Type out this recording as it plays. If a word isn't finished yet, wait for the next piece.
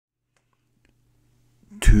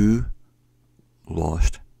Two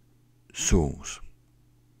lost souls.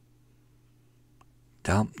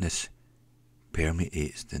 Dampness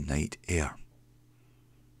permeates the night air.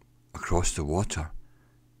 Across the water,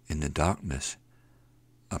 in the darkness,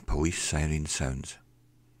 a police siren sounds,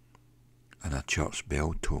 and a church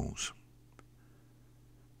bell tolls.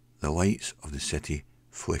 The lights of the city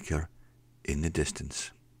flicker in the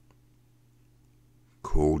distance.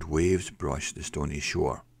 Cold waves brush the stony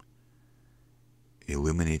shore,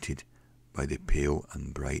 illuminated by the pale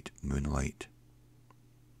and bright moonlight.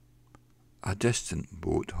 A distant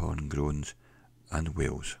boat horn groans and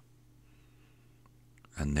wails,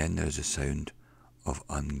 and then there is the sound of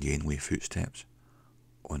ungainly footsteps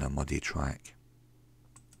on a muddy track.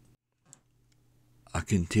 A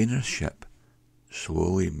container ship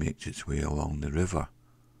slowly makes its way along the river,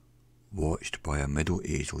 watched by a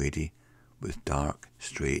middle-aged lady with dark,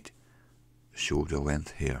 straight,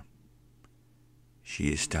 shoulder-length hair.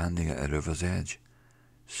 She is standing at a river's edge,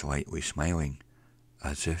 slightly smiling,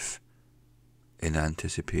 as if in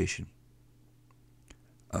anticipation.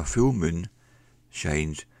 A full moon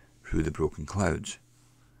shines through the broken clouds.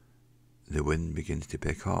 The wind begins to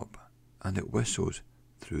pick up, and it whistles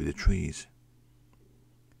through the trees.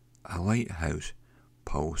 A lighthouse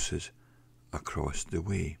pulses across the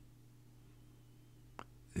way.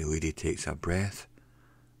 The lady takes a breath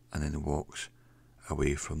and then walks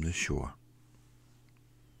away from the shore.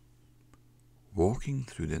 Walking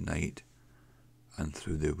through the night and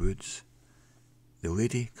through the woods, the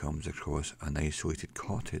lady comes across an isolated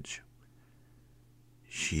cottage.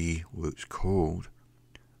 She looks cold,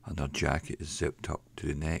 and her jacket is zipped up to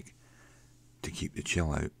the neck to keep the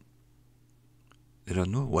chill out. There are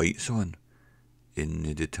no lights on in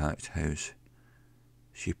the detached house.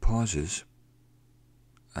 She pauses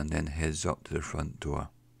and then heads up to the front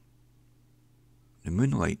door. The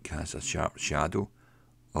moonlight casts a sharp shadow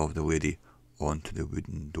of the lady onto the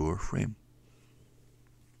wooden door frame.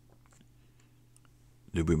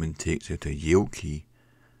 The woman takes out a Yale key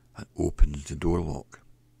and opens the door lock.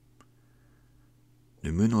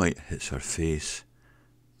 The moonlight hits her face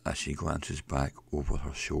as she glances back over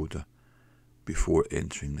her shoulder before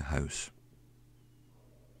entering the house.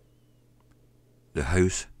 The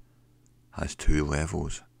house has 2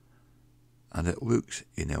 levels, and it looks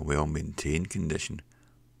in a well-maintained condition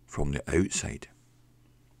from the outside.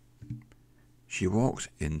 She walks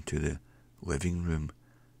into the living room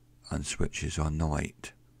and switches on the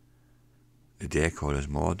light. The decor is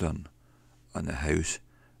modern, and the house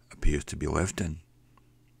appears to be lived in.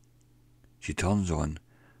 She turns on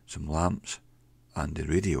some lamps and the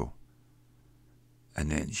radio, and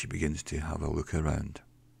then she begins to have a look around.